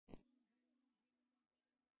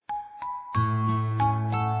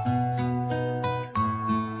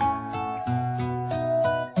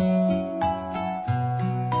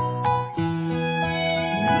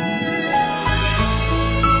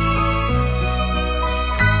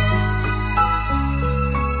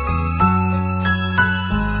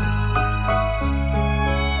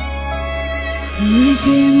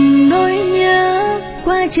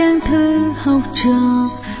trang thư học trò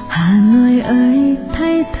Hà Nội ơi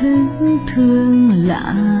thay thương thương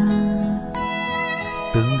lạ.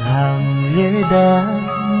 Từng hàng ghế đá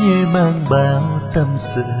như mang bao tâm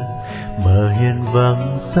sự, bờ hiên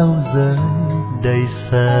vắng sau giới đầy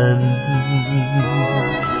sân.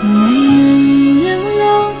 Ngày những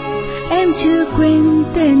lúc em chưa quên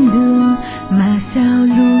tên đường, mà sao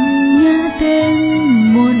luôn nhớ tên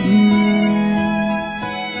một người.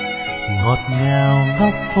 Ngọt ngào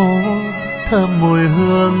góc phố thơm mùi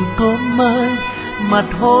hương cốm mới, mặt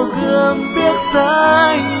hồ gươm biếc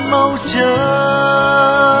xanh màu trời.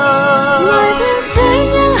 Ngồi bên dưới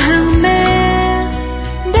những hàng me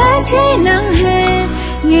đã cháy nắng hè,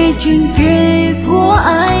 nghe chuyện kể của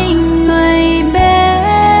anh ngày bé.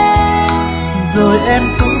 Rồi em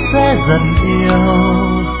cũng sẽ dần yêu,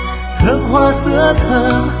 hương hoa sữa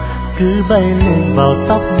thơm cứ bay lên vào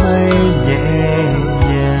tóc mây nhẹ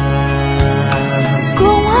nhàng.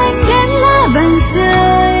 Cùng anh đến lá vàng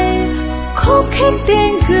rơi, khúc khích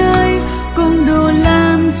tiếng cười, cùng đủ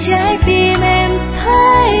làm trái tim em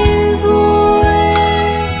thấy vui.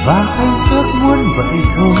 Và anh ước muốn vậy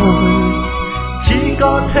thôi, chỉ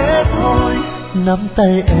có thế thôi, nắm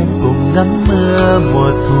tay em cùng ngắm mưa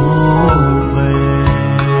mùa thu về.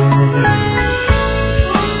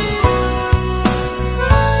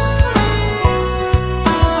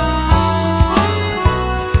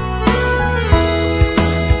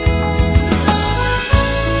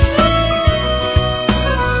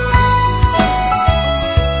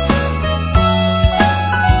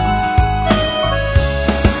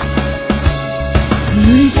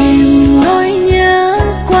 Người tìm nỗi nhớ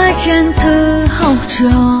qua trang thư học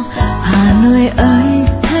trò Hà Nội ơi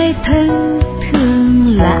thay thân thương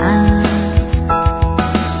lạ.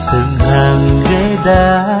 Từng hàng ghế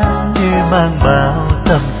đá như mang bao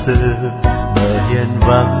tâm sự, bờ hiên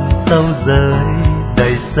vắng sâu giới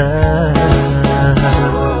đầy sân.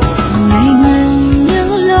 Ngày ngần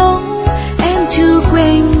những lúc em chưa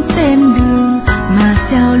quên tên đường, mà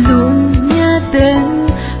sao luôn nhớ tên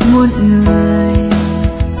một người.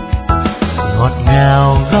 Ngọt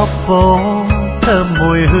ngào góc phố thơm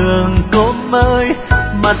mùi hương cốm mới,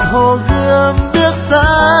 mặt hồ gươm biếc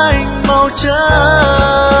xanh màu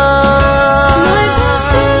Ngồi bên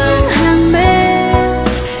dưới những hàng me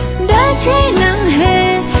đã cháy nắng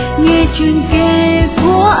hè, nghe chuyện kể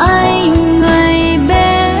của anh ngày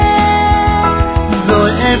bé.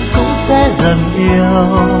 Rồi em cũng sẽ dần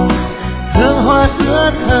yêu, hương hoa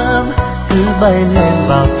sữa thơm cứ bay lên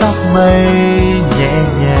vào tóc mây nhẹ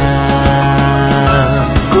nhàng.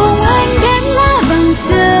 Cùng anh đến lá vàng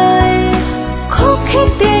rơi, khúc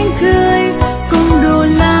khích tiếng cười, cùng đủ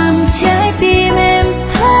làm trái tim em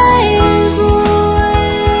thấy vui.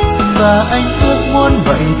 Và anh ước muốn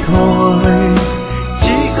vậy thôi,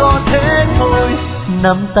 chỉ có thế thôi,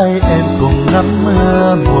 nắm tay em cùng ngắm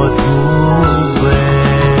mưa mùa thu về.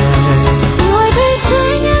 Ngồi bên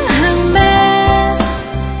dưới những hàng me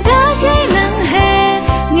đã cháy nắng hè,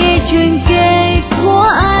 nghe chuyện kể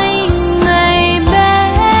của anh ngày bé.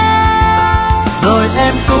 Rồi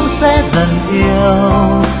em cũng sẽ dần yêu,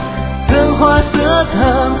 hương hoa sữa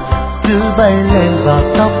thơm cứ bay lên vào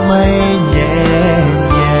tóc mây nhẹ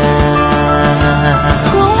nhàng.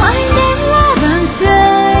 Cùng anh đến lá vàng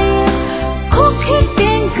rơi, khúc khích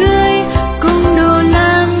tiếng cười, cùng đủ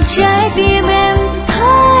làm trái tim em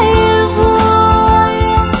thấy vui.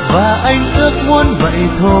 Và anh ước muốn vậy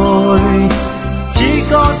thôi, chỉ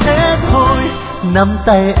có thế thôi, nắm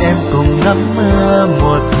tay em cùng ngắm mưa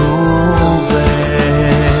mùa thu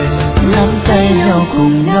về. Nắm tay nhau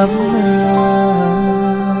cùng ngắm mưa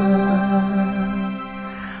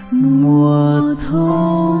mùa thu.